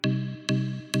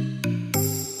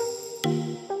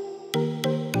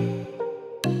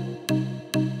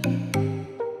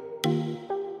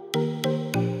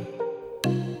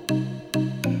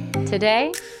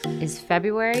Today is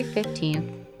February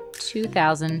 15th,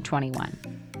 2021.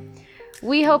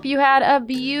 We hope you had a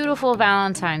beautiful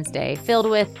Valentine's Day filled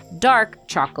with dark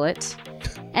chocolate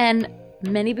and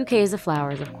many bouquets of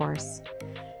flowers, of course.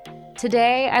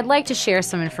 Today, I'd like to share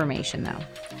some information, though,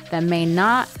 that may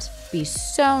not be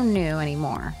so new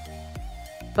anymore.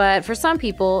 But for some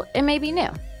people, it may be new.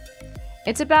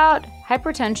 It's about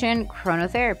hypertension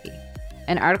chronotherapy.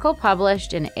 An article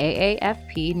published in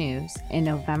AAFP News in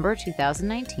November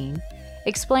 2019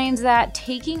 explains that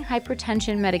taking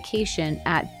hypertension medication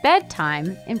at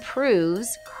bedtime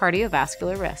improves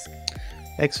cardiovascular risk.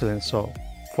 Excellent. So,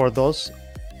 for those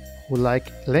who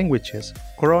like languages,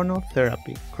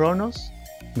 chronotherapy. Chronos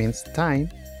means time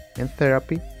and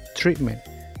therapy, treatment.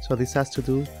 So this has to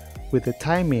do with the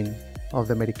timing of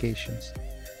the medications.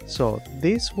 So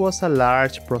this was a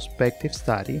large prospective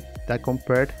study that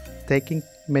compared taking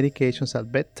medications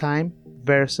at bedtime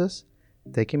versus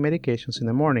taking medications in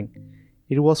the morning.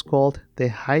 It was called the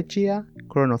Hygia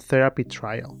Chronotherapy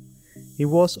Trial. It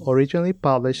was originally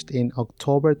published in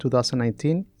October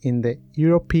 2019 in the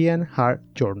European Heart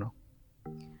Journal.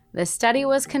 The study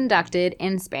was conducted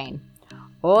in Spain.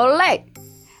 Olé!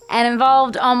 And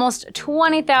involved almost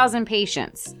 20,000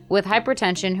 patients with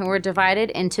hypertension who were divided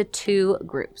into two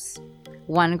groups.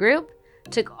 One group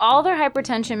took all their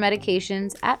hypertension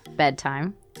medications at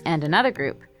bedtime, and another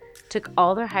group took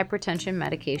all their hypertension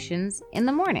medications in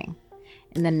the morning.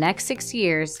 In the next 6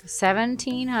 years,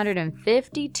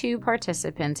 1,752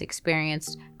 participants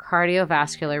experienced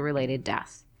cardiovascular-related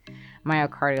death,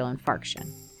 myocardial infarction,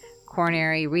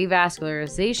 coronary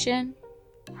revascularization,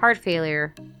 heart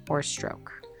failure, or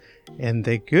stroke. And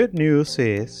the good news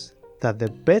is that the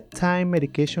bedtime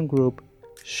medication group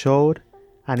showed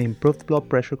an improved blood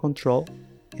pressure control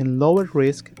and lower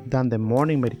risk than the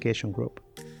morning medication group.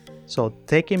 So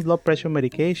taking blood pressure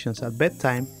medications at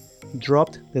bedtime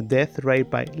dropped the death rate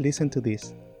by, listen to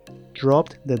this,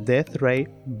 dropped the death rate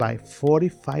by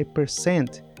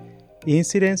 45%.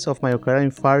 Incidence of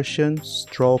myocardial infarction,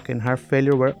 stroke, and heart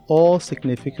failure were all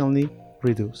significantly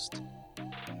reduced.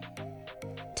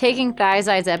 Taking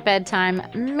thiazides at bedtime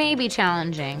may be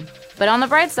challenging, but on the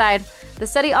bright side, the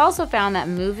study also found that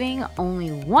moving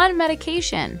only one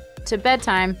medication to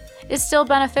bedtime is still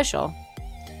beneficial.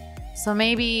 So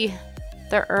maybe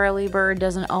the early bird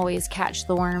doesn't always catch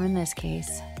the worm in this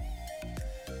case.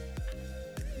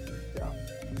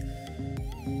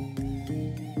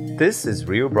 This is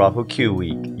Rio Bravo Q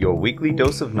Week, your weekly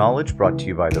dose of knowledge brought to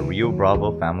you by the Rio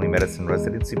Bravo Family Medicine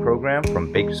Residency Program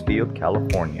from Bakersfield,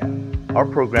 California. Our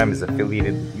program is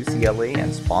affiliated with UCLA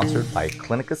and sponsored by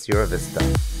Clinica Sierra Vista.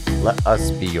 Let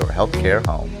us be your healthcare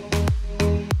home.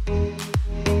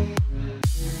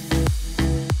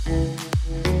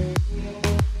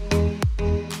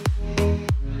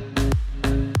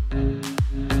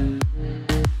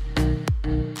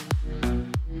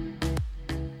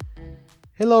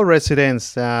 Hello,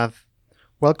 residents.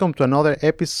 Welcome to another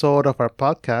episode of our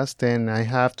podcast, and I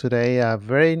have today a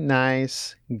very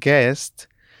nice guest.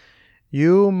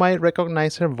 You might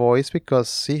recognize her voice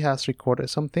because she has recorded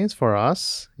some things for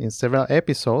us in several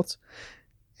episodes,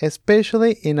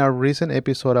 especially in our recent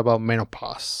episode about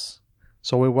menopause.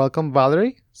 So we welcome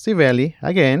Valerie Civelli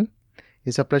again.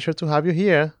 It's a pleasure to have you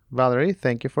here. Valerie,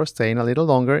 thank you for staying a little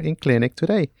longer in clinic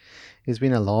today. It's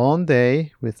been a long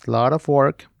day with a lot of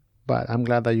work, but I'm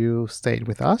glad that you stayed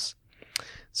with us.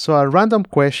 So a random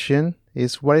question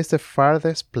is, what is the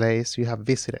farthest place you have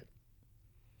visited?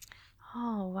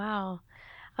 Oh, wow.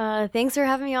 Thanks for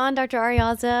having me on, Dr.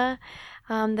 Ariaza.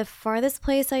 The farthest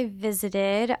place I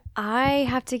visited, I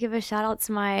have to give a shout out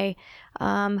to my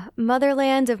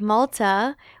motherland of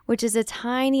Malta, which is a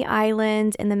tiny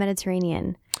island in the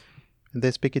Mediterranean. And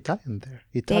they speak Italian there.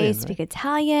 They speak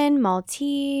Italian,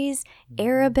 Maltese,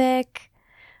 Arabic,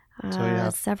 So you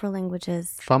have several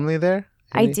languages. family there?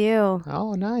 I do.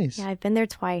 Oh, nice. Yeah, I've been there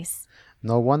twice.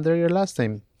 No wonder your last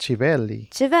name, Civelli.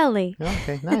 Civelli.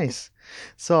 Okay, nice.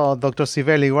 So, Dr.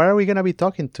 Civelli, what are we going to be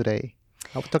talking today?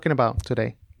 Talking about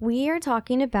today? We are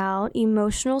talking about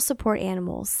emotional support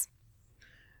animals.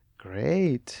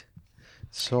 Great.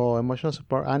 So, emotional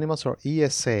support animals, or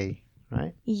ESA,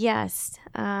 right? Yes,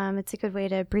 it's a good way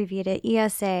to abbreviate it,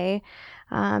 ESA.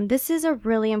 This is a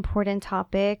really important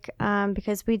topic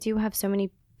because we do have so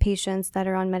many patients that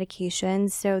are on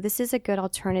medications. So this is a good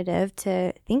alternative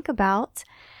to think about.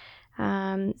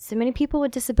 So many people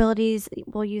with disabilities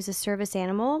will use a service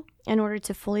animal in order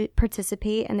to fully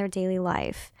participate in their daily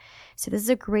life. So this is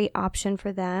a great option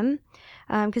for them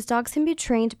because dogs can be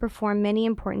trained to perform many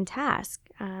important tasks.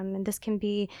 And this can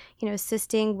be,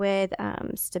 assisting with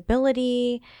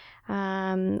stability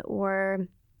or,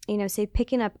 say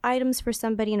picking up items for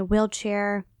somebody in a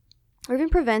wheelchair, or even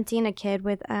preventing a kid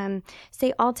with,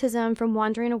 say, autism from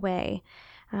wandering away.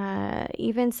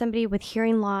 Even somebody with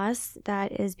hearing loss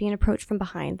that is being approached from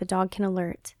behind, the dog can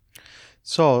alert.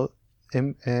 So,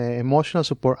 emotional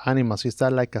support animals, is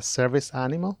that like a service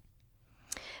animal?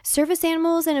 Service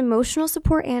animals and emotional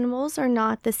support animals are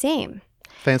not the same.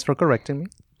 Thanks for correcting me.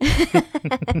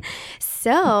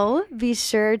 So be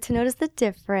sure to notice the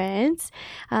difference.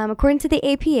 According to the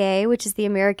APA, which is the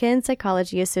American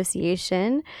Psychology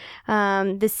Association,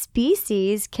 the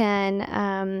species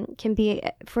can be,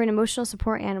 for an emotional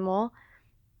support animal,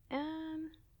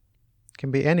 Can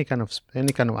be any kind of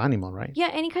animal, right? yeah,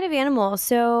 any kind of animal.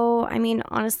 So, I mean,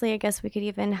 honestly, I guess we could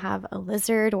even have a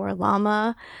lizard or a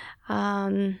llama.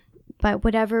 But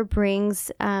whatever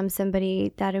brings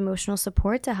somebody that emotional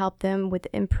support to help them with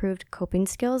improved coping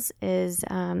skills is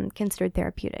considered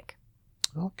therapeutic.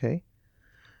 Okay.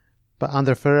 But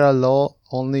under federal law,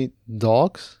 only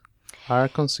dogs are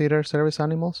considered service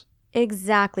animals?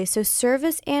 Exactly. So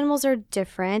service animals are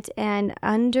different, and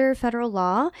under federal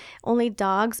law, only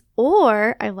dogs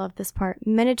or, I love this part,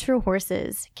 miniature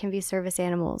horses can be service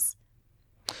animals.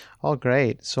 Oh,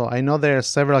 great. So I know there are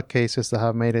several cases that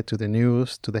have made it to the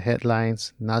news, to the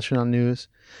headlines, national news.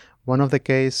 One of the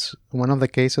cases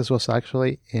was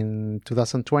actually in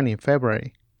 2020, in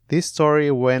February. This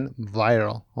story went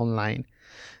viral online.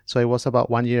 So it was about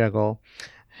 1 year ago.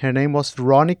 Her name was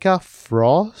Veronica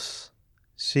Frost.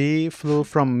 She flew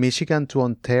from Michigan to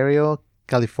Ontario,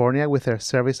 California with her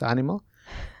service animal,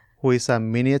 who is a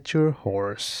miniature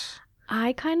horse.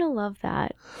 I kind of love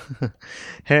that.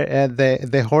 Her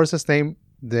the horse's name,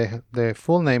 the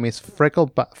full name is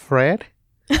Frecklebutt Fred.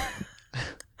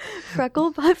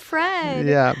 Frecklebutt Fred.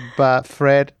 Yeah, but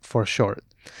Fred for short.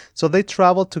 So they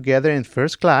traveled together in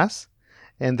first class,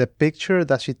 and the picture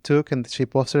that she took and she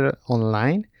posted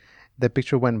online, the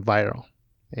picture went viral.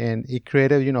 And it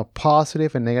created,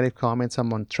 positive and negative comments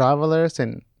among travelers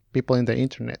and people in the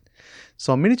internet.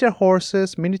 So miniature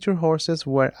horses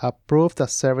were approved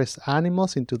as service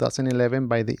animals in 2011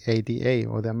 by the ADA,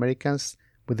 or the Americans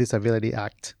with Disability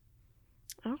Act.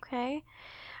 Okay.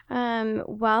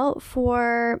 Well,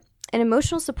 for an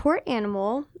emotional support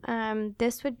animal,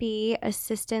 this would be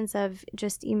assistance of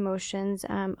just emotions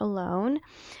alone.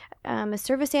 A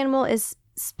service animal is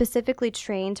specifically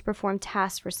trained to perform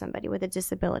tasks for somebody with a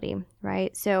disability,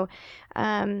 right? So,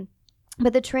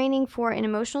 but the training for an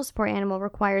emotional support animal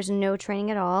requires no training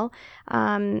at all.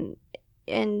 And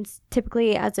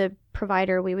typically, as a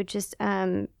provider, we would just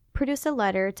produce a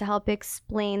letter to help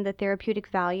explain the therapeutic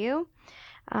value,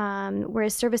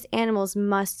 whereas service animals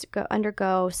must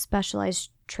undergo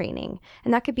specialized training,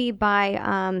 and that could be by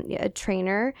a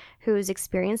trainer who's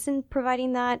experienced in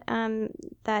providing that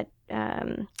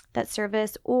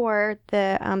service, or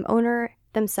the owner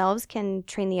themselves can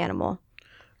train the animal.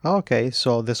 Okay,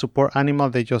 so the support animal,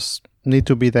 they just need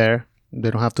to be there. They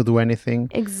don't have to do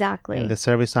anything. Exactly. And the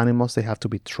service animals, they have to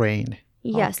be trained.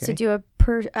 Yes, okay. To do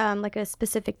like a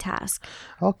specific task.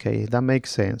 Okay, that makes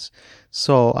sense.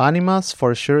 So animals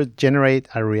for sure generate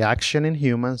a reaction in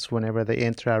humans whenever they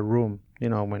enter a room.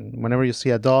 Whenever you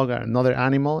see a dog or another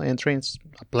animal entering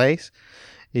a place,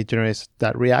 it generates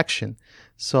that reaction.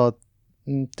 So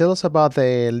tell us about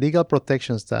the legal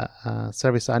protections that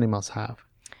service animals have.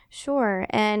 Sure.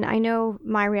 And I know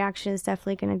my reaction is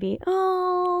definitely going to be,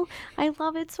 oh, I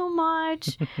love it so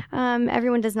much.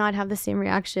 Everyone does not have the same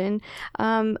reaction.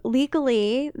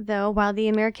 Legally, though, while the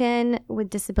American with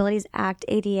Disabilities Act,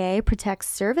 ADA, protects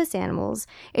service animals,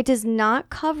 it does not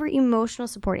cover emotional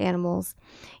support animals.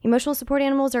 Emotional support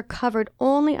animals are covered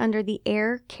only under the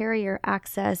Air Carrier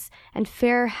Access and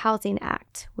Fair Housing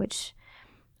Act, which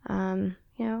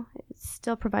it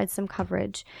still provides some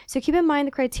coverage. So keep in mind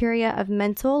the criteria of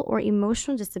mental or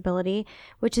emotional disability,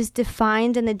 which is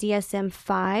defined in the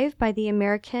DSM-5 by the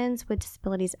Americans with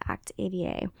Disabilities Act,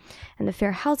 ADA, and the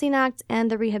Fair Housing Act and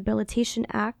the Rehabilitation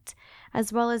Act,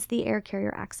 as well as the Air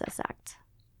Carrier Access Act.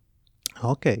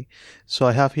 Okay, so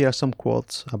I have here some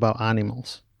quotes about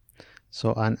animals.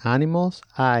 So an animal's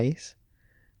eyes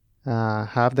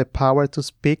have the power to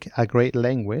speak a great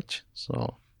language.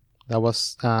 So that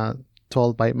was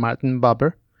told by Martin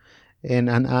Buber. And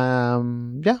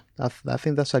I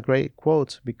think that's a great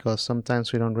quote, because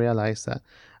sometimes we don't realize that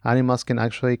animals can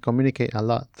actually communicate a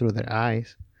lot through their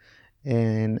eyes.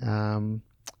 And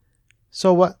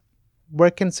so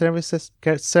where can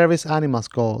service animals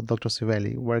go, Dr.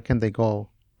 Civelli? Where can they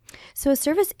go? So a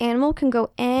service animal can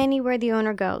go anywhere the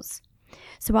owner goes.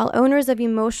 So while owners of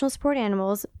emotional support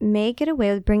animals may get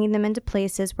away with bringing them into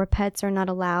places where pets are not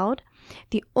allowed,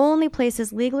 the only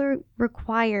places legally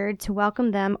required to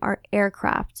welcome them are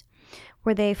aircraft,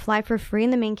 where they fly for free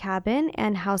in the main cabin,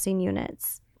 and housing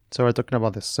units. So we're talking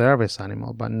about the service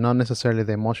animal, but not necessarily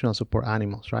the emotional support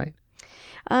animals, right?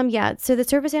 Yeah, so the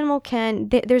service animal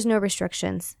there's no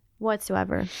restrictions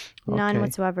whatsoever. None Okay.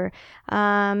 whatsoever.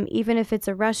 Even if it's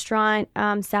a restaurant,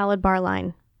 salad bar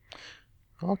line.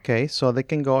 Okay, so they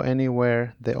can go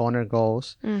anywhere the owner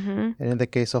goes. Mm-hmm. And in the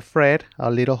case of Fred,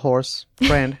 our little horse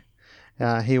friend,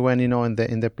 he went,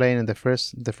 in the plane in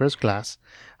the first class.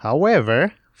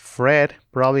 However, Fred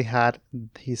probably had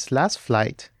his last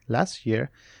flight last year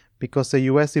because the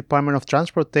U.S. Department of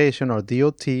Transportation, or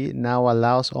DOT, now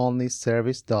allows only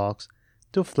service dogs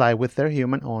to fly with their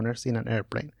human owners in an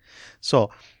airplane. So,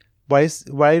 what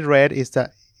I read is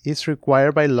that it's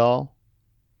required by law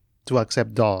to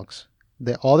accept dogs.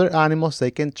 The other animals,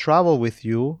 they can travel with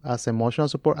you as emotional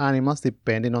support animals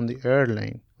depending on the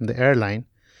airline.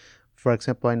 For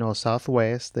example, I know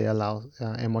Southwest, they allow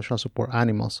emotional support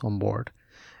animals on board,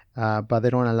 but they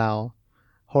don't allow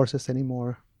horses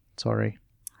anymore. Sorry.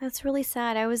 That's really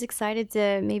sad. I was excited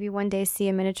to maybe one day see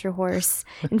a miniature horse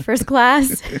in first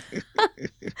class.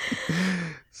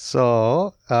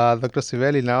 So, Dr.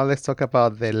 Sibeli, now let's talk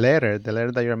about the letter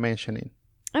that you're mentioning.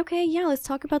 Okay, yeah, let's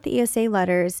talk about the ESA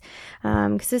letters,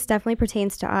 because this definitely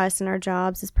pertains to us and our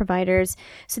jobs as providers.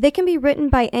 So they can be written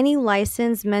by any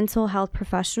licensed mental health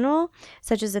professional,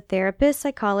 such as a therapist,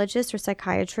 psychologist, or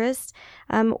psychiatrist,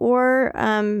 or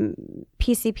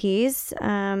PCPs,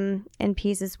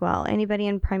 NPs as well, anybody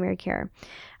in primary care.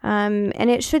 And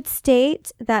it should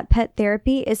state that pet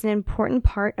therapy is an important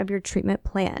part of your treatment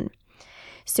plan.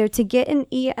 So to get an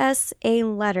ESA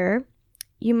letter,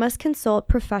 you must consult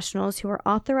professionals who are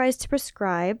authorized to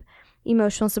prescribe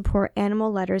emotional support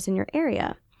animal letters in your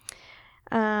area.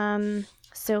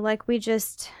 So like we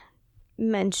just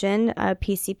mentioned, a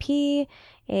PCP,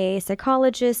 a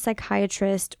psychologist,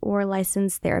 psychiatrist, or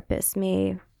licensed therapist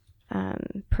may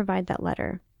provide that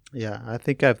letter. Yeah, I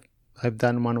think I've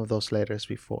done one of those letters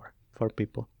before for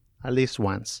people, at least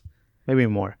once, maybe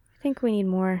more. I think we need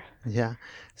more. Yeah.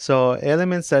 So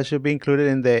elements that should be included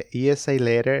in the ESA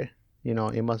letter,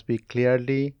 it must be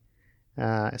clearly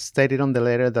stated on the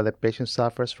letter that the patient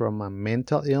suffers from a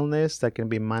mental illness that can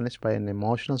be managed by an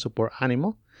emotional support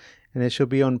animal, and it should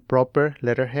be on proper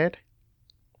letterhead,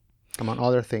 among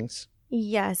other things.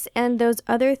 Yes, and those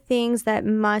other things that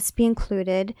must be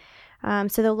included.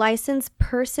 So the licensed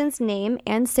person's name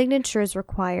and signature is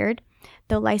required,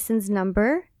 the license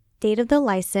number, date of the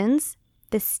license,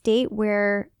 the state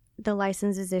where the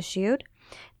license is issued,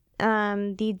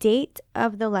 the date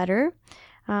of the letter,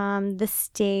 the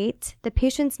state, the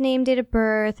patient's name, date of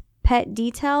birth, pet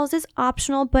details is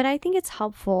optional, but I think it's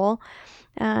helpful.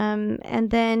 And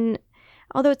then,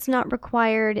 although it's not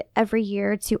required every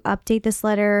year to update this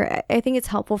letter, I think it's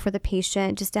helpful for the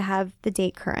patient just to have the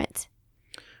date current.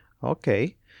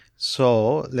 Okay,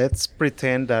 so let's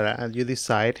pretend that you,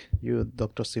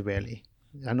 Dr. Sibeli,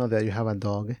 I know that you have a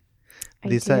dog.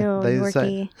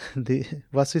 Yorkie.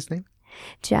 What's his name?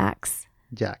 Jax.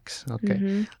 Jax. Okay.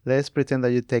 Mm-hmm. Let's pretend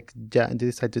that you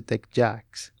decide to take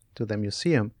Jax to the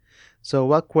museum. So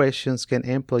what questions can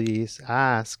employees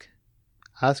ask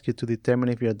you to determine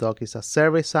if your dog is a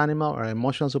service animal or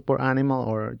emotional support animal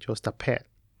or just a pet?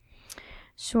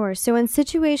 Sure. So in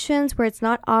situations where it's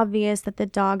not obvious that the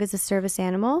dog is a service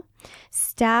animal,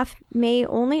 staff may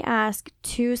only ask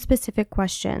two specific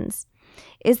questions.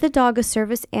 Is the dog a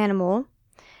service animal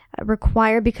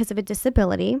required because of a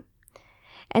disability?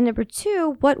 And number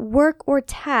two, what work or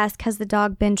task has the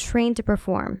dog been trained to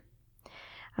perform?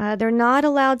 They're not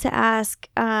allowed to ask,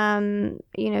 do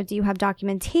you have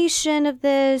documentation of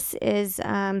this?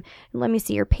 Let me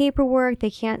see your paperwork. They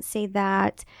can't say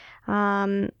that.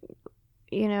 They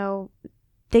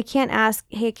can't ask,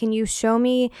 hey, can you show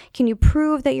me, can you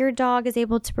prove that your dog is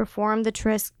able to perform the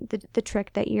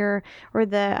trick that you're, or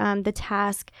the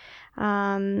task?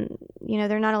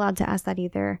 They're not allowed to ask that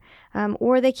either.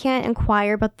 Or they can't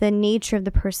inquire about the nature of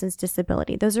the person's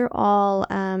disability. Those are all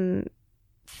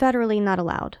federally not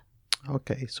allowed.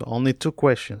 Okay, so only two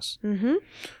questions. Mm-hmm.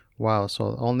 Wow,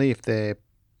 so only if the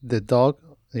dog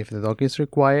is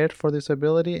required for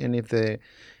disability, and if the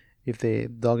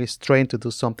dog is trained to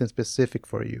do something specific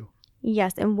for you.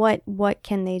 Yes, and what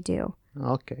can they do?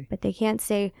 Okay. But they can't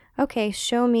say, okay,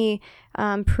 show me,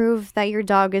 prove that your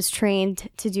dog is trained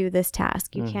to do this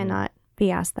task. You cannot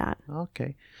be asked that.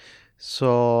 Okay.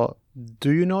 So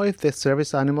do you know if the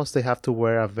service animals, they have to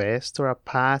wear a vest or a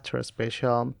patch or a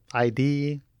special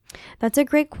ID? That's a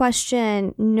great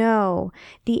question. No,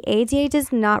 the ADA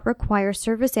does not require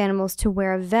service animals to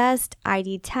wear a vest,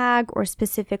 ID tag, or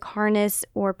specific harness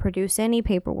or produce any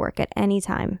paperwork at any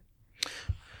time.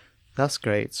 That's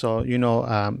great. So, in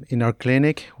our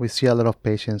clinic, we see a lot of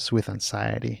patients with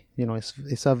anxiety.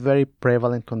 It's a very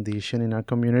prevalent condition in our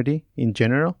community in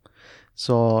general.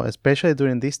 So, especially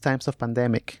during these times of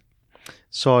pandemic.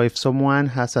 So, if someone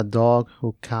has a dog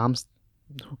who calms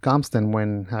them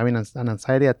when having an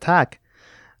anxiety attack,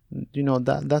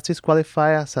 does this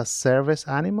qualify as a service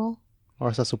animal or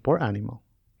as a support animal?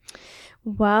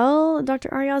 Well, Dr.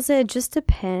 Ariaza, it just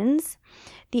depends.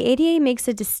 The ADA makes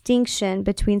a distinction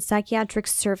between psychiatric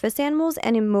service animals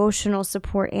and emotional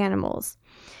support animals.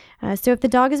 So if the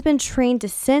dog has been trained to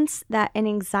sense that an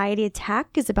anxiety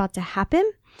attack is about to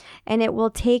happen, and it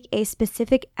will take a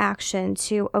specific action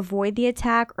to avoid the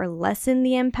attack or lessen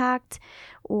the impact,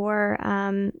 or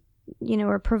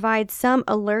or provide some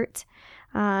alert,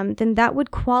 then that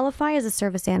would qualify as a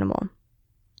service animal.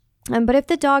 But if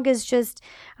the dog is just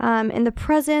in the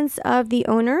presence of the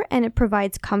owner and it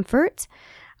provides comfort,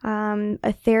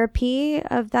 a therapy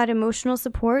of that emotional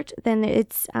support, then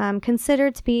it's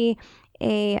considered to be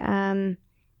a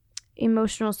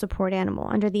emotional support animal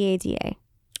under the ADA.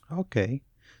 Okay,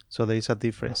 so there is a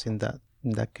difference in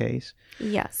that case.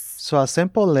 Yes. So a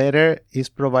sample letter is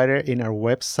provided in our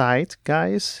website,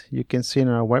 guys. You can see it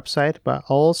on our website, but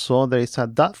also there is a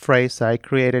dot phrase I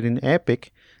created in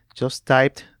Epic. Just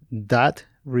typed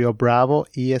 .Rio Bravo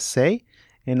ESA,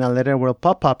 and a letter will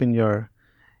pop up in your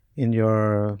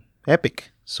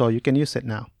Epic, so you can use it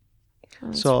now.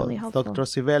 So, really Dr.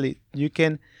 Civelli, you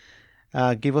can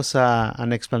give us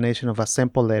an explanation of a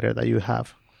sample letter that you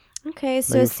have. Okay,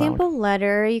 so a sample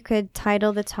letter, you could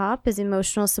title the top as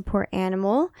emotional support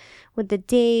animal with the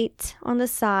date on the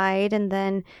side, and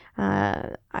then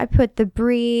I put the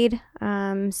breed,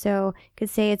 so you could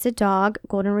say it's a dog,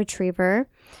 golden retriever,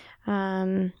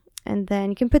 and then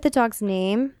you can put the dog's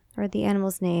name or the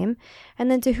animal's name, and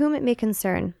then to whom it may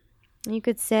concern. You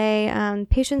could say,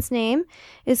 patient's name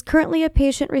is currently a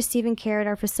patient receiving care at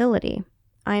our facility.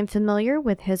 I am familiar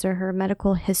with his or her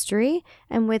medical history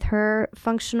and with her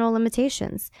functional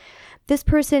limitations. This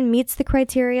person meets the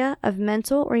criteria of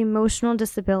mental or emotional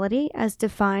disability as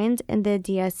defined in the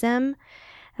DSM,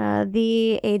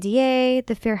 the ADA,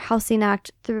 the Fair Housing Act,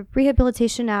 the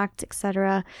Rehabilitation Act,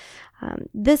 etc.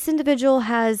 This individual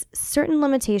has certain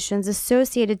limitations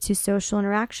associated to social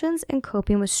interactions and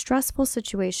coping with stressful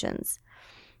situations.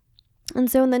 And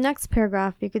so in the next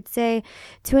paragraph, you could say,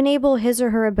 to enable his or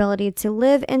her ability to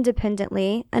live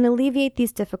independently and alleviate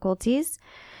these difficulties,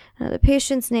 the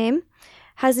patient's name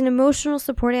has an emotional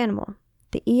support animal.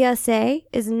 The ESA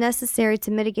is necessary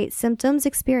to mitigate symptoms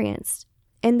experienced.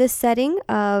 In this setting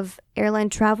of airline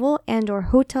travel and or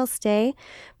hotel stay,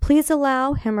 please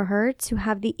allow him or her to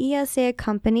have the ESA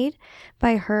accompanied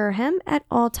by her or him at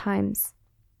all times.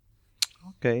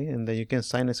 Okay, and then you can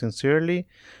sign it sincerely,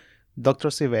 Dr.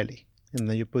 Civelli. And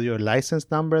then you put your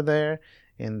license number there,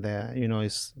 and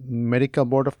it's Medical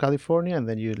Board of California, and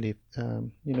then you leave,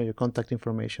 your contact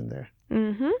information there.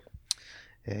 Mm-hmm.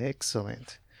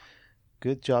 Excellent.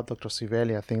 Good job, Dr.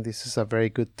 Civelli. I think this is a very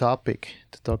good topic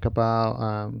to talk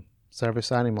about service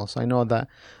animals. I know that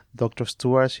Dr.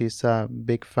 Stewart, she's a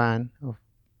big fan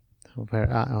of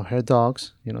her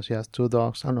dogs. She has 2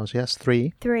 dogs. Oh, no, she has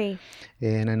 3. 3.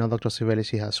 And I know Dr. Civelli,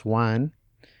 she has 1.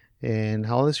 And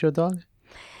how old is your dog?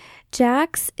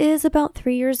 Jax is about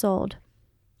 3 years old.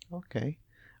 Okay.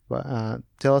 But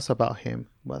tell us about him.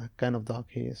 What kind of dog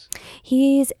he is?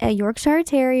 He's a Yorkshire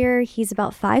Terrier. He's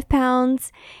about 5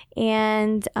 pounds.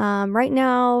 And right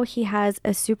now he has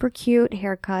a super cute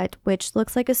haircut, which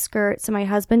looks like a skirt. So my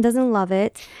husband doesn't love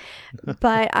it.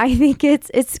 But I think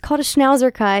it's called a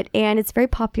schnauzer cut. And it's very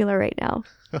popular right now.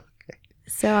 Okay.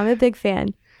 So I'm a big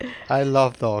fan. I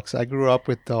love dogs. I grew up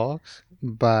with dogs,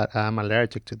 but I'm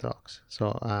allergic to dogs.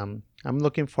 So I'm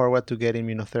looking forward to getting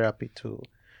immunotherapy to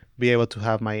be able to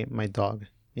have my dog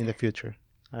in the future.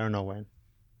 I don't know when.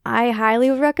 I highly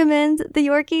recommend the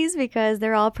Yorkies because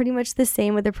they're all pretty much the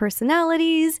same with their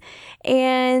personalities,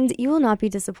 and you will not be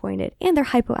disappointed. And they're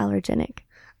hypoallergenic.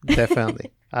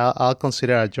 Definitely. I'll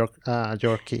consider a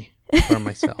Yorkie for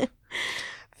myself.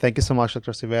 Thank you so much,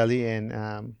 Dr. Civelli, and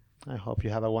I hope you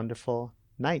have a wonderful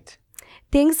night.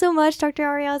 Thanks so much, Dr.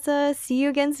 Ariaza. See you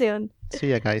again soon. See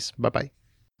ya, guys. Bye-bye.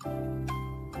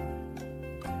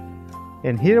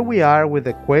 And here we are with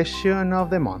the question of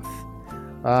the month.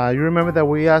 You remember that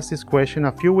we asked this question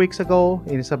a few weeks ago.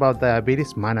 It is about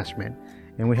diabetes management.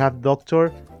 And we have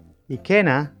Dr.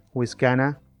 Ikena, who is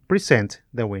gonna present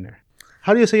the winner.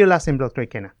 How do you say your last name, Dr.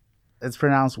 Ikena? It's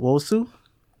pronounced Wosu.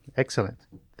 Excellent.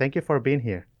 Thank you for being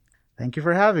here. Thank you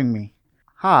for having me.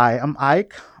 Hi, I'm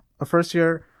Ike, a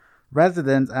first-year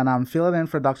resident, and I'm filling in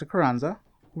for Dr. Carranza,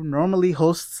 who normally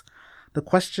hosts the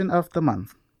question of the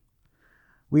month.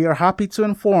 We are happy to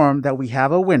inform that we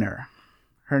have a winner.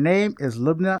 Her name is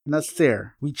Lubna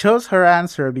Nasir. We chose her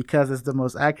answer because it's the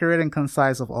most accurate and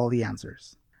concise of all the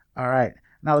answers. All right.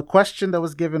 Now, the question that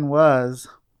was given was,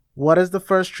 what is the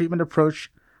first treatment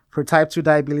approach for type 2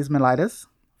 diabetes mellitus?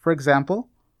 For example,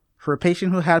 for a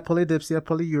patient who had polydipsia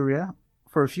polyuria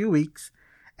for a few weeks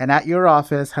and at your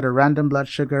office had a random blood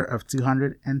sugar of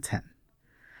 210.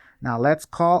 Now, let's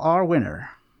call our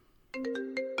winner.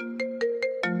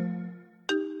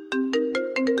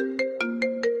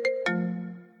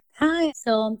 Hi,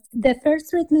 so the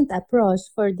first treatment approach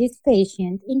for this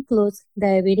patient includes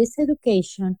diabetes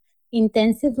education,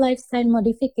 intensive lifestyle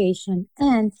modification,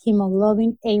 and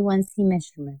hemoglobin A1C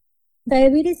measurement.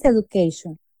 Diabetes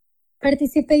education.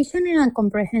 Participation in a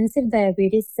comprehensive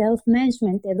diabetes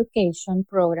self-management education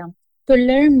program to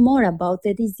learn more about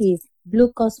the disease,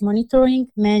 glucose monitoring,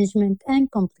 management, and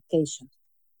complications.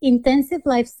 Intensive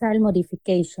lifestyle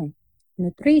modification,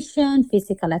 nutrition,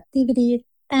 physical activity,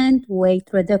 and weight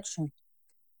reduction.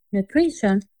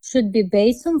 Nutrition should be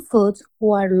based on foods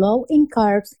who are low in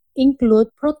carbs,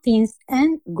 include proteins,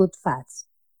 and good fats.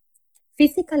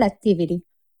 Physical activity,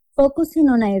 focusing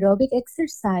on aerobic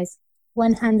exercise,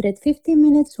 150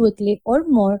 minutes weekly or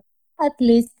more, at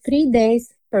least 3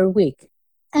 days per week,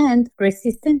 and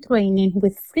resistant training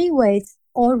with free weights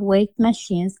or weight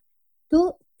machines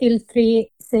 2 till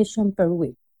 3 sessions per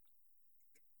week.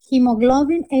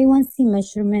 Hemoglobin A1C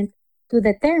measurement to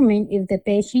determine if the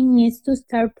patient needs to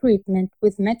start treatment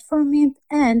with metformin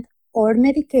and or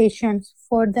medications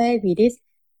for diabetes,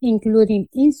 including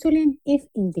insulin if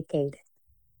indicated.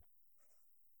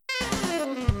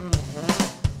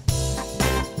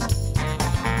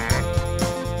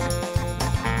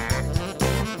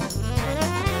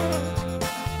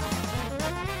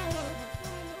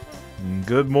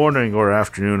 Good morning or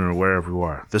afternoon or wherever you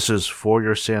are. This is For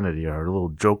Your Sanity, our little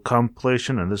joke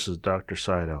compilation, and this is Dr.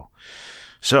 Saito.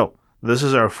 So, this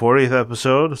is our 40th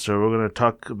episode, so we're going to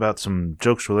talk about some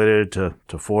jokes related to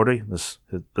 40. This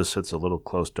hits a little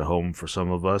close to home for some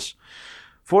of us.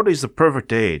 40 is the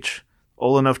perfect age.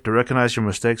 Old enough to recognize your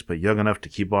mistakes, but young enough to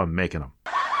keep on making them.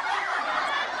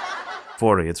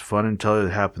 40, it's fun until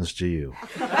it happens to you.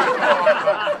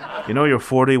 You know you're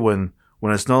 40 when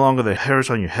it's no longer the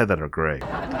hairs on your head that are gray.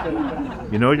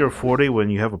 You know you're 40 when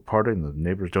you have a party and the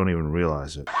neighbors don't even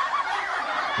realize it.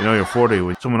 You know you're 40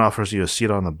 when someone offers you a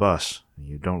seat on the bus and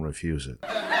you don't refuse it.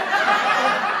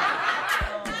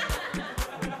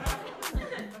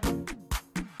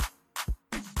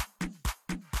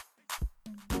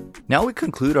 Now we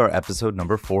conclude our episode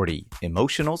number 40,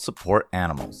 Emotional Support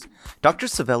Animals. Dr.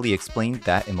 Savelli explained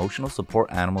that emotional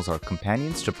support animals are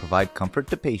companions to provide comfort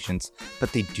to patients,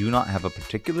 but they do not have a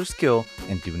particular skill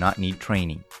and do not need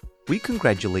training. We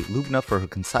congratulate Lubna for her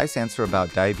concise answer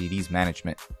about diabetes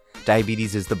management.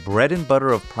 Diabetes is the bread and butter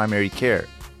of primary care.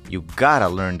 You gotta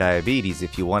learn diabetes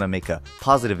if you want to make a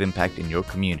positive impact in your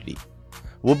community.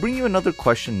 We'll bring you another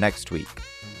question next week.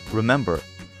 Remember,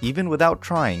 even without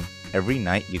trying, every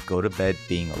night you go to bed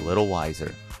being a little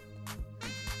wiser.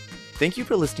 Thank you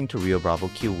for listening to Rio Bravo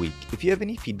Q Week. If you have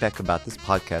any feedback about this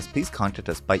podcast, please contact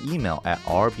us by email at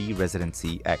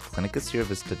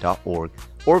rbresidency@clinicasierravista.org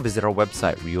or visit our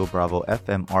website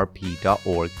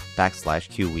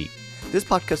riobravo.fmrp.org/QWeek. This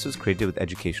podcast was created with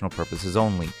educational purposes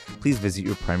only. Please visit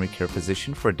your primary care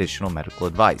physician for additional medical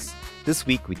advice. This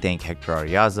week, we thank Hector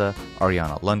Ariaza,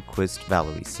 Ariana Lundquist,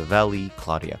 Valerie Savelli,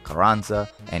 Claudia Carranza,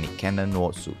 and Ikenna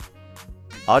Nwosu.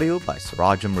 Audio by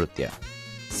Suraj Amrutia.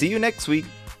 See you next week.